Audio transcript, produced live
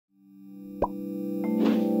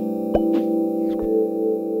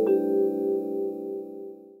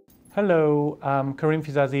Hello, I'm Karim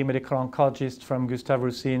Fizazi, medical oncologist from Gustave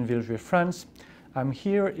Roussy in Villejuif, France. I'm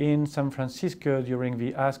here in San Francisco during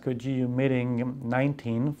the ASCO GU meeting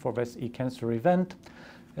 19 for this e-cancer event,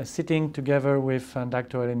 sitting together with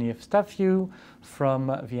Dr. Eleni Efstathiou from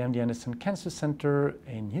the MD Anderson Cancer Center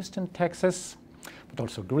in Houston, Texas, but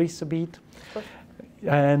also Greece a bit.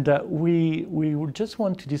 And we just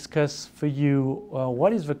want to discuss for you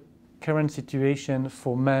what is the current situation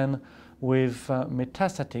for men with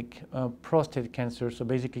metastatic prostate cancer, so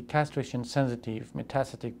basically castration-sensitive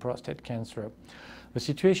metastatic prostate cancer. The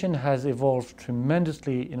situation has evolved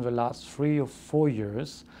tremendously in the last 3 or 4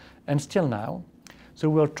 years, and still now.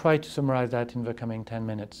 So we'll try to summarize that in the coming 10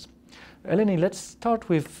 minutes. Eleni, let's start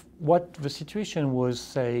with what the situation was,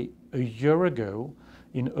 say, a year ago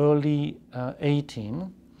in early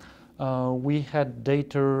 18. We had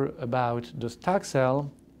data about the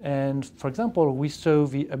Taxol. And for example, we saw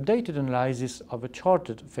the updated analysis of a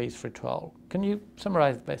charted phase 3 trial. Can you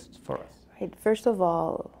summarize this for us? Right. First of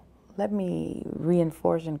all, let me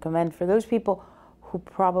reinforce and commend for those people who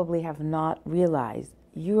probably have not realized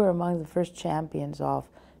you are among the first champions of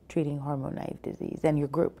treating hormone-naive disease and your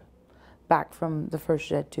group back from the first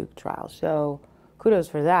STAMPEDE trial. So kudos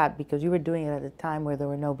for that, because you were doing it at a time where there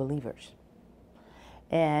were no believers.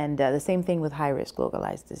 And the same thing with high-risk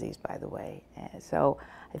localized disease, by the way. So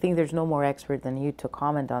I think there's no more expert than you to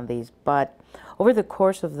comment on these. But over the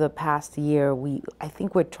course of the past year, I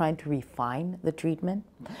think we're trying to refine the treatment.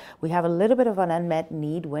 We have a little bit of an unmet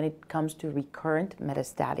need when it comes to recurrent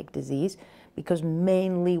metastatic disease, because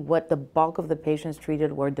mainly what the bulk of the patients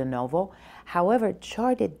treated were de novo. However,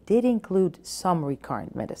 CHARTED did include some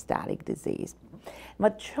recurrent metastatic disease.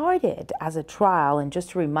 But CHARTED as a trial, and just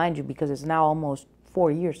to remind you, because it's now almost 4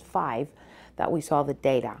 years, 5, that we saw the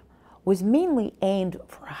data, was mainly aimed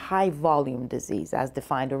for high volume disease as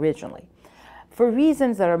defined originally. For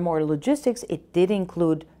reasons that are more logistics, it did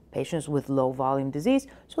include patients with low volume disease,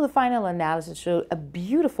 so the final analysis showed a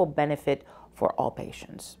beautiful benefit for all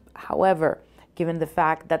patients. However, given the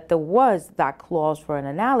fact that there was that clause for an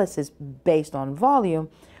analysis based on volume,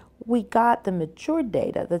 we got the mature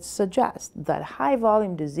data that suggests that high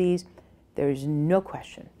volume disease, there is no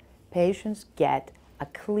question, patients get a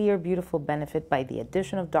clear, beautiful benefit by the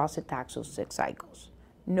addition of docetaxel 6 cycles.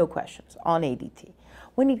 No questions on ADT.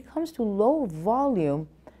 When it comes to low volume,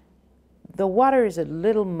 the water is a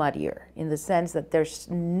little muddier in the sense that there's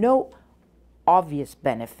no obvious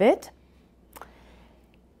benefit.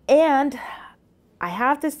 And I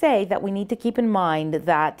have to say that we need to keep in mind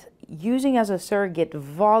that using as a surrogate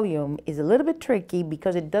volume is a little bit tricky,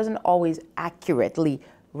 because it doesn't always accurately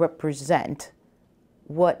represent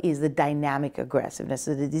what is the dynamic aggressiveness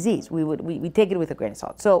of the disease. We take it with a grain of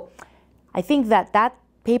salt. So I think that that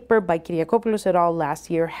paper by Kyriakopoulos et al. Last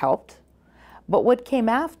year helped. But what came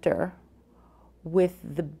after, with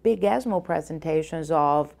the big ESMO presentations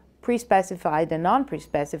of pre-specified and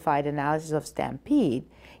non-pre-specified analysis of STAMPEDE,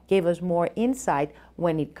 gave us more insight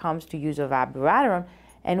when it comes to use of abiraterone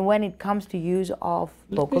and when it comes to use of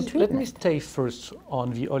local treatment. Let me stay first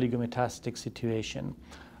on the oligometastatic situation,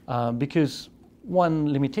 because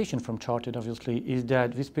one limitation from CHARTED, obviously, is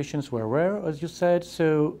that these patients were rare, as you said,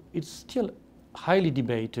 so it's still highly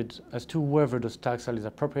debated as to whether the Taxol is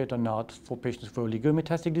appropriate or not for patients with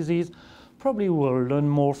oligometastatic disease. Probably we'll learn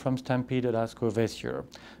more from STAMPEDE at ASCO this year.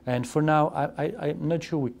 And for now, I'm not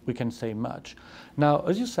sure we can say much. Now,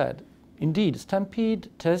 as you said, indeed, STAMPEDE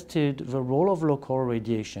tested the role of local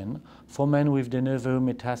radiation for men with de novo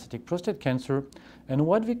metastatic prostate cancer, and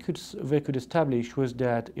what they could establish was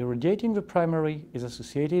that irradiating the primary is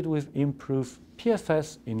associated with improved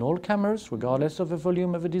PFS in all comers, regardless of the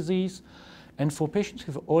volume of the disease, and for patients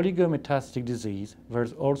with oligometastatic disease,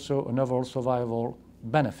 there's also an overall survival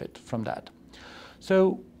benefit from that.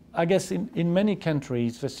 So I guess in many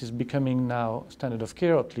countries, this is becoming now standard of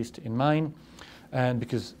care, at least in mine, and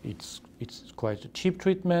because it's quite a cheap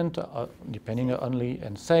treatment, depending only,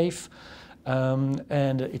 and safe,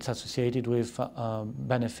 and it's associated with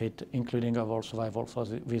benefit, including overall survival for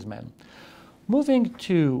these men. Moving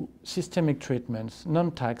to systemic treatments,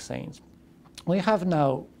 non-taxanes, we have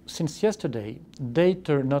now, since yesterday,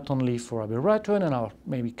 data not only for abiraterone, and I'll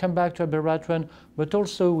maybe come back to abiraterone, but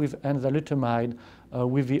also with enzalutamide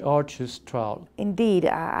with the ARCHES trial. Indeed,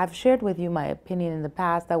 I've shared with you my opinion in the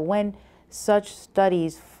past that when such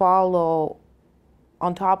studies follow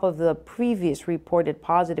on top of the previous reported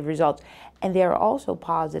positive results, and they are also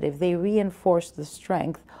positive, they reinforce the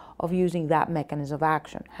strength of using that mechanism of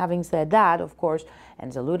action. Having said that, of course,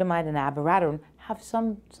 enzalutamide and abiraterone have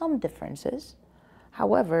some differences.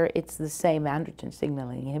 However, it's the same androgen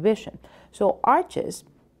signaling inhibition. So ARCHES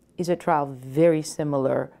is a trial very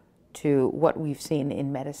similar to what we've seen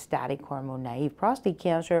in metastatic hormone-naive prostate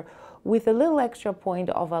cancer, with a little extra point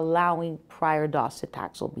of allowing prior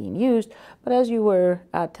docetaxel being used. But as you were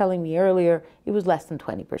telling me earlier, it was less than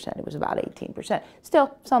 20%. It was about 18%.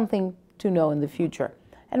 Still something to know in the future.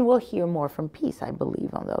 And we'll hear more from Peace, I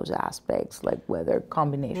believe, on those aspects, like whether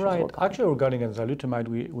combinations will come. Actually, regarding enzalutamide,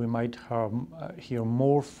 we might hear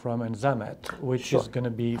more from Enzamet, which is going to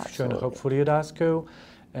be shown hopefully at ASCO.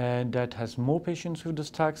 And that has more patients with the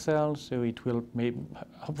stack cell, so it will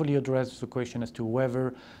hopefully address the question as to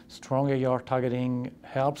whether strong AR targeting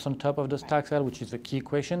helps on top of the stack cell, which is the key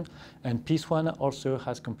question. And Peace One also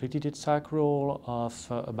has completed its accrual of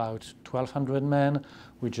about 1,200 men.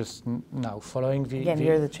 We're just now following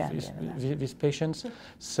these patients.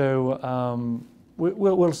 So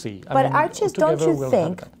we'll see. But Archie, don't you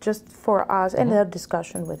think, just for us, and the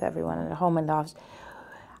discussion with everyone at home and the office,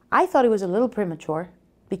 I thought it was a little premature,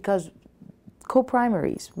 because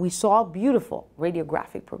co-primaries, we saw beautiful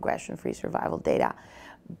radiographic progression-free survival data,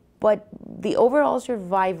 but the overall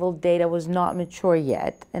survival data was not mature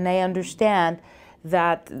yet. And I understand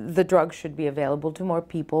that the drug should be available to more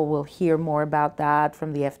people. We'll hear more about that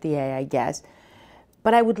from the FDA, I guess.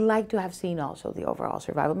 But I would like to have seen also the overall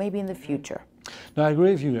survival, maybe in the future. No, I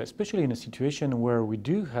agree with you, especially in a situation where we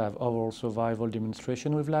do have overall survival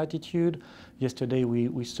demonstration with LATITUDE. Yesterday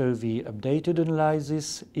we saw the updated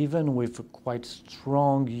analysis, even with quite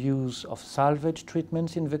strong use of salvage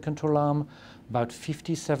treatments in the control arm. About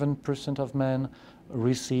 57% of men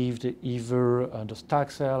received either the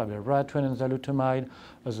Taxol, abiraterone, and enzalutamide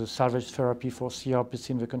as a salvage therapy for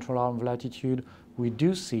CRPC in the control arm of LATITUDE. We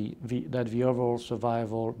do see that the overall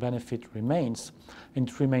survival benefit remains.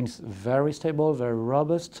 It remains very stable, very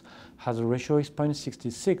robust, has a ratio is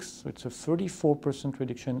 0.66, so it's a 34%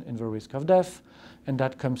 reduction in the risk of death, and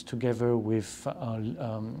that comes together with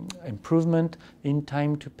improvement in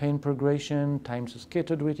time to pain progression, time to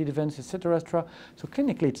scatter-related events, etc. So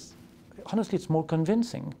clinically, honestly, it's more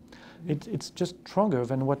convincing. It's just stronger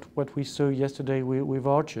than what we saw yesterday with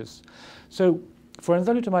Arches. So for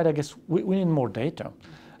enzalutamide, I guess we need more data.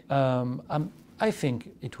 I think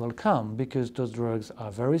it will come because those drugs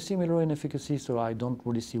are very similar in efficacy, so I don't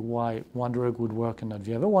really see why one drug would work and not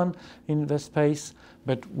the other one in the space.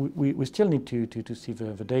 But we still need to see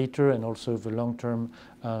the data and also the long-term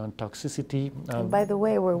toxicity. And by the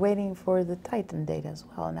way, we're waiting for the Titan data as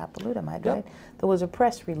well in apalutamide, right? There was a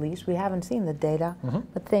press release. We haven't seen the data,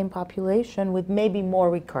 but same population with maybe more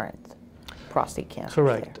recurrent prostate cancer.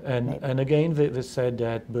 Correct. And again, they said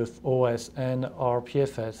that both OS and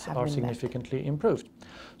RPFS are significantly improved.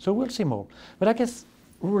 So we'll see more. But I guess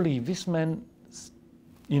really these men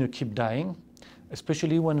keep dying,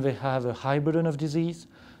 especially when they have a high burden of disease.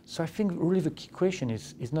 So I think really the key question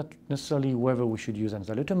is not necessarily whether we should use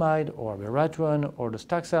enzalutamide or abiraterone or the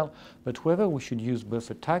Taxol, but whether we should use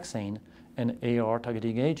both a taxane and AR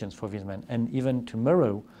targeting agents for these men. And even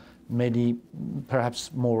tomorrow, maybe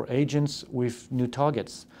perhaps more agents with new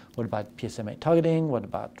targets. What about PSMA targeting? What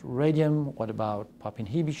about radium? What about PARP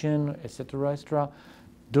inhibition, etc., etc.?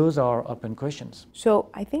 Those are open questions. So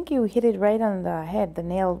I think you hit it right on the head, the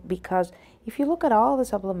nail, because if you look at all the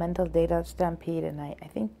supplemental data, STAMPEDE, and I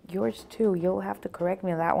think yours too, you'll have to correct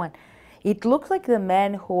me on that one, it looks like the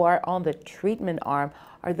men who are on the treatment arm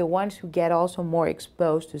are the ones who get also more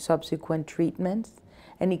exposed to subsequent treatments.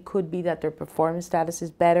 And it could be that their performance status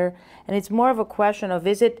is better. And it's more of a question of,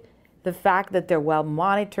 is it the fact that they're well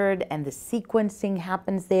monitored and the sequencing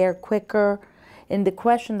happens there quicker? And the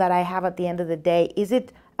question that I have at the end of the day, is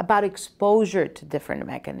it about exposure to different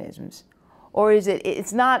mechanisms? Or is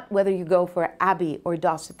it's not whether you go for Abi or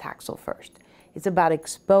docetaxel first. It's about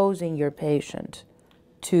exposing your patient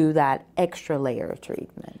to that extra layer of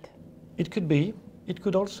treatment. It could be. It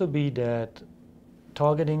could also be that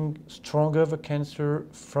targeting stronger the cancer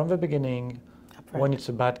from the beginning when it's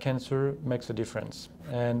a bad cancer makes a difference.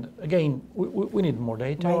 And again, we need more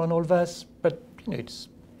data on all this, but it's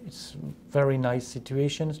very nice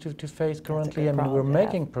situations to face currently. I mean, we're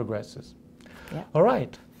making progresses. Yeah. All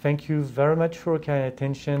right. Thank you very much for your kind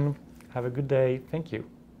attention. Have a good day. Thank you.